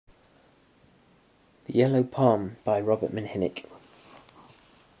The Yellow Palm by Robert Minhinnick.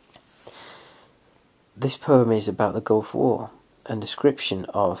 This poem is about the Gulf War and description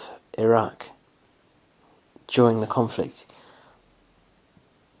of Iraq during the conflict.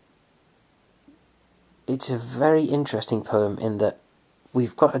 It's a very interesting poem in that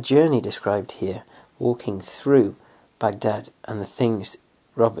we've got a journey described here, walking through Baghdad, and the things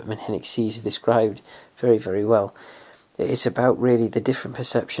Robert Minhinnick sees are described very, very well. It's about really the different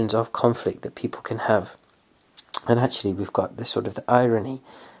perceptions of conflict that people can have. And actually we've got this sort of the irony,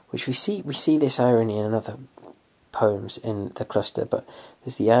 which we see this irony in other poems in the cluster, but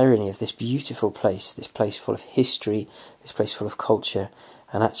there's the irony of this beautiful place, this place full of history, this place full of culture,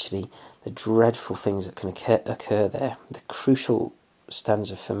 and actually the dreadful things that can occur there. The crucial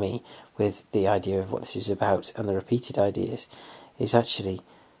stanza for me with the idea of what this is about and the repeated ideas is actually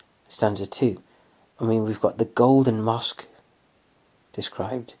stanza 2. I mean, we've got the Golden Mosque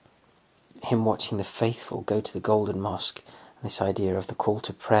described, him watching the faithful go to the Golden Mosque, and this idea of the call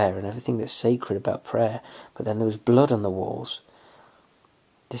to prayer and everything that's sacred about prayer, but then there was blood on the walls.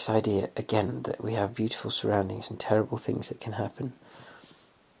 This idea, again, that we have beautiful surroundings and terrible things that can happen.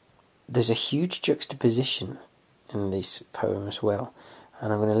 There's a huge juxtaposition in this poem as well,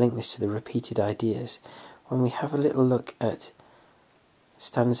 and I'm going to link this to the repeated ideas. When we have a little look at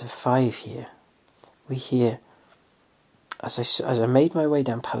stanza 5 here, we hear, as I made my way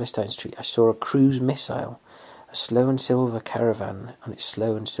down Palestine Street, I saw a cruise missile, a slow and silver caravan on its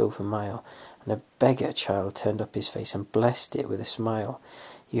slow and silver mile, and a beggar child turned up his face and blessed it with a smile.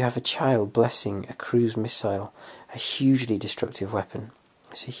 You have a child blessing a cruise missile, a hugely destructive weapon.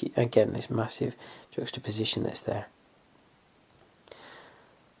 So again, this massive juxtaposition that's there.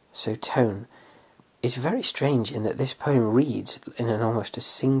 So tone is very strange in that this poem reads in an almost a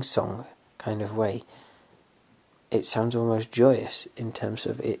sing-song kind of way. It sounds almost joyous in terms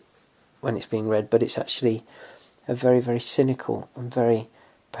of it when it's being read, but it's actually a very, very cynical and very,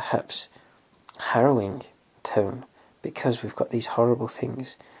 perhaps, harrowing tone, because we've got these horrible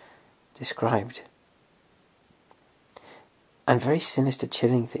things described. And very sinister,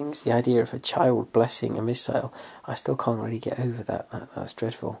 chilling things. The idea of a child blessing a missile, I still can't really get over that. That's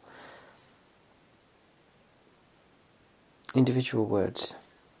dreadful. Individual words.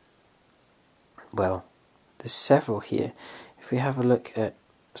 Well, there's several here. If we have a look at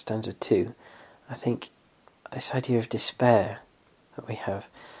stanza 2, I think this idea of despair that we have,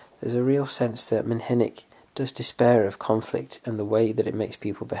 there's a real sense that Minhinnick does despair of conflict and the way that it makes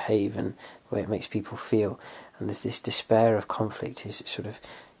people behave and the way it makes people feel. And there's this despair of conflict is sort of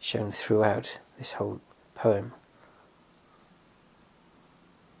shown throughout this whole poem.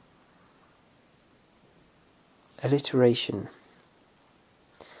 Alliteration.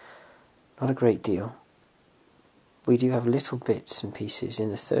 Not a great deal. We do have little bits and pieces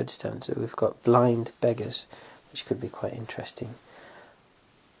in the third stanza. We've got blind beggars, which could be quite interesting.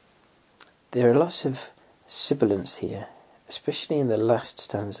 There are lots of sibilants here, especially in the last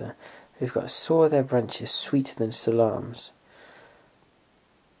stanza. We've got saw their branches sweeter than salams.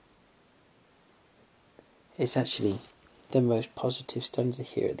 It's actually the most positive stanza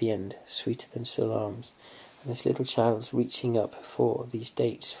here at the end, sweeter than salams. And this little child's reaching up for these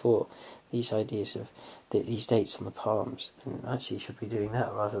dates, for these ideas of these dates on the palms, and actually should be doing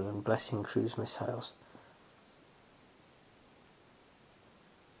that rather than blessing cruise missiles.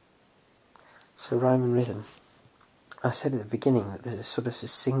 So rhyme and rhythm. I said at the beginning that there's a sort of a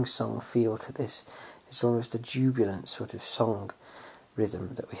sing-song feel to this. It's almost a jubilant sort of song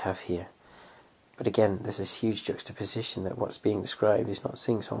rhythm that we have here. But again, there's this huge juxtaposition that what's being described is not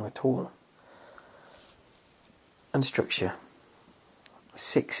sing-song at all. And structure.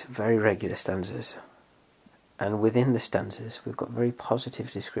 6 very regular stanzas. And within the stanzas, we've got very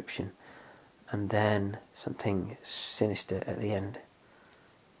positive description, and then something sinister at the end.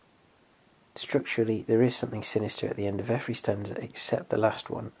 Structurally, there is something sinister at the end of every stanza except the last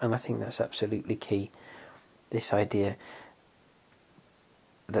one, and I think that's absolutely key. This idea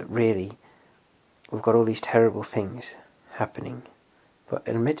that really we've got all these terrible things happening, but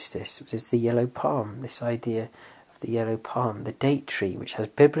amidst this, there's the yellow palm, this idea of the yellow palm, the date tree, which has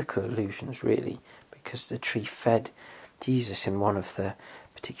biblical allusions really, because the tree fed Jesus in one of the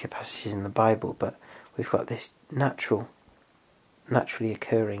particular passages in the Bible, but we've got this naturally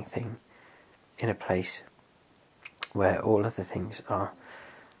occurring thing in a place where all other things are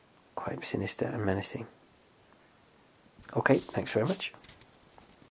quite sinister and menacing. Okay, thanks very much.